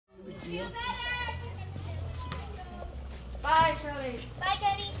see you. Bye, Shirley. Bye,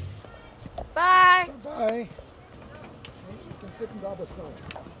 Kenny. Bye. Bye-bye. You can sit on the other side.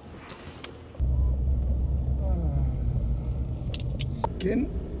 Ken,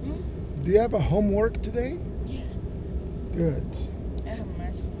 do you have a homework today? Yeah. Good. I have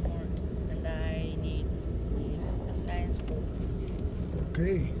math homework and I need a science book.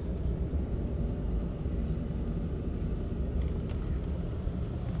 Okay.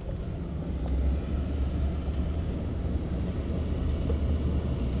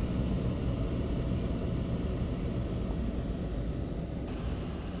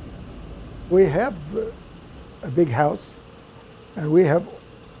 We have a big house, and we have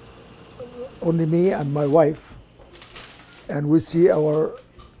only me and my wife, and we see our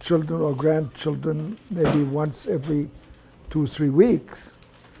children or grandchildren maybe once every 2-3 weeks.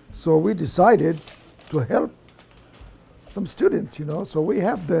 So we decided to help some students, you know. So we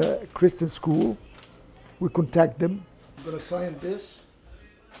have the Christian school. We contact them. I'm going to sign this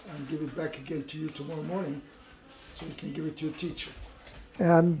and give it back again to you tomorrow morning so you can give it to your teacher.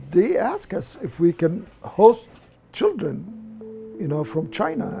 And they ask us if we can host children, you know, from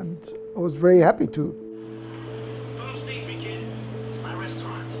China, and I was very happy to. Don't stage me, kid. It's my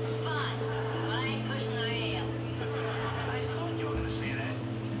restaurant. Fine. I ain't pushing the ale. I thought you were gonna say that.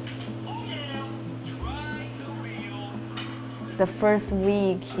 Oh yeah, try the real. The first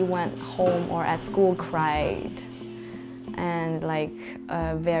week he went home or at school cried and like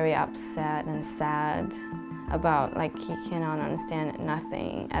very upset and sad about like he cannot understand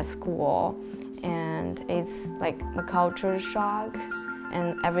nothing at school, and it's like a culture shock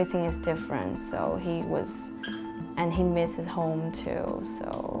and everything is different, so he misses home too,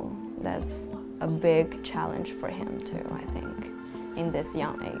 so that's a big challenge for him too, I think, in this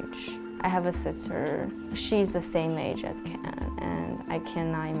young age. I have a sister, she's the same age as Ken, and I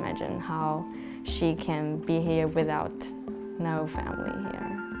cannot imagine how she can be here without no family here.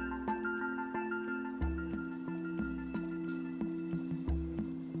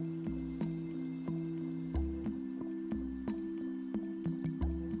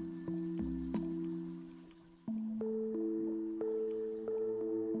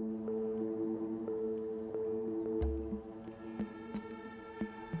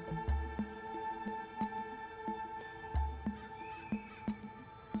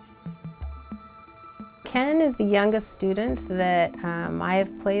 Ken is the youngest student that I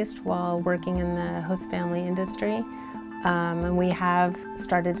have placed while working in the host family industry. And we have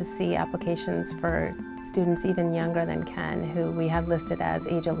started to see applications for students even younger than Ken, who we had listed as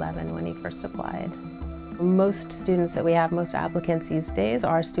age 11 when he first applied. Most students that we have, most applicants these days,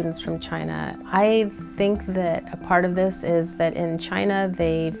 are students from China. I think that a part of this is that in China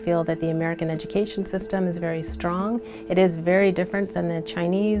they feel that the American education system is very strong. It is very different than the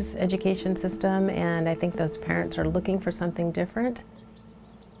Chinese education system, and I think those parents are looking for something different.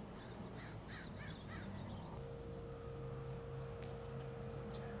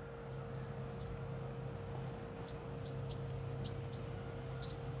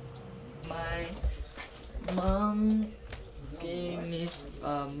 My mom gave me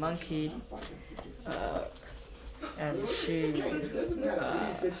a monkey, and she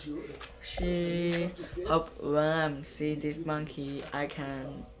hope when I see this monkey, I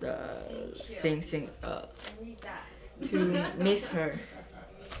can sing to miss her.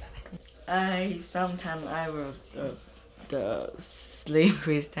 Sometimes I will sleep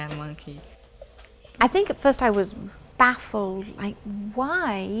with that monkey. I think at first I was baffled, like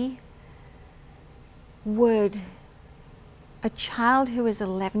why would a child who is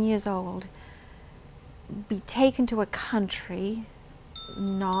 11 years old be taken to a country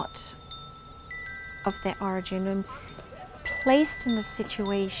not of their origin and placed in a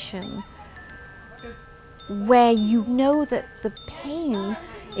situation where you know that the pain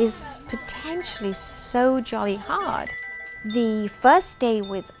is potentially so jolly hard. The first day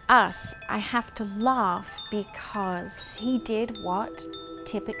with us, I have to laugh because he did what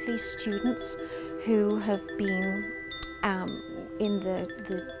typically students who have been in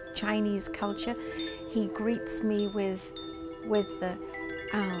the Chinese culture. He greets me with the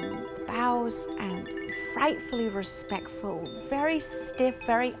bows and frightfully respectful, very stiff,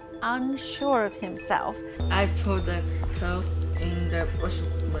 very unsure of himself. I put the clothes in the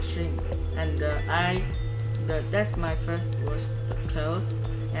washing machine, and that's my first wash clothes,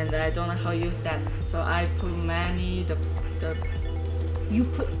 and I don't know how to use that, so I put You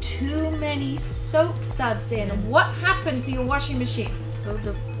put too many soap suds in. What happened to your washing machine? So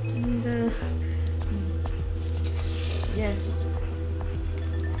yeah.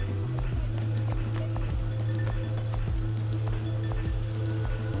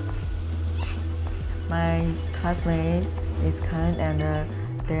 My classmates is kind and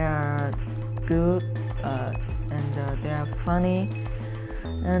they are good and they are funny,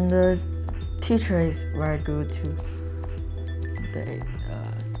 and the teacher is very good too.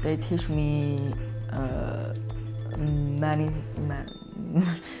 They teach me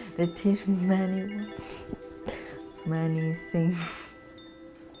they teach many things.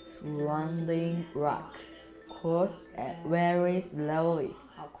 Surrounding rock, course very slowly.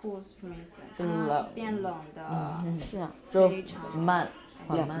 好酷是什么意思？就是冷变冷的。是啊，就非常慢，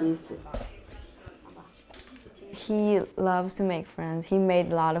缓慢意思。 He loves to make friends. He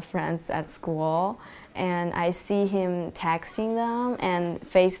made a lot of friends at school, and I see him texting them and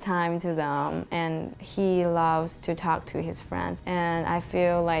FaceTime to them, and he loves to talk to his friends. And I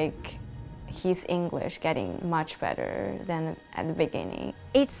feel like his English getting much better than at the beginning.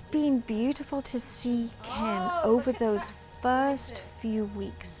 It's been beautiful to see Ken over those first few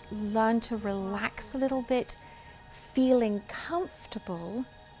weeks learn to relax a little bit, feeling comfortable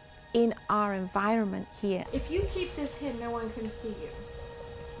in our environment here. If you keep this hidden, no one can see you.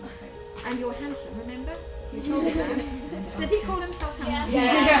 And you're handsome, remember? You told me that. Does he call himself handsome?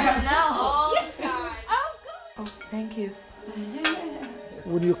 No. Yes, God. Oh, God. Oh, thank you.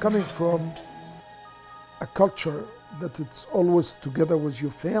 When you're coming from a culture that it's always together with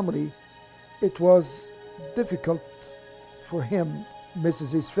your family, it was difficult for him,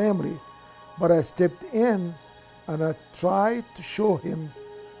 misses his family. But I stepped in and I tried to show him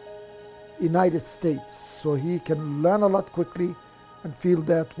United States so he can learn a lot quickly and feel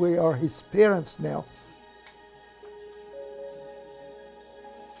that we are his parents now.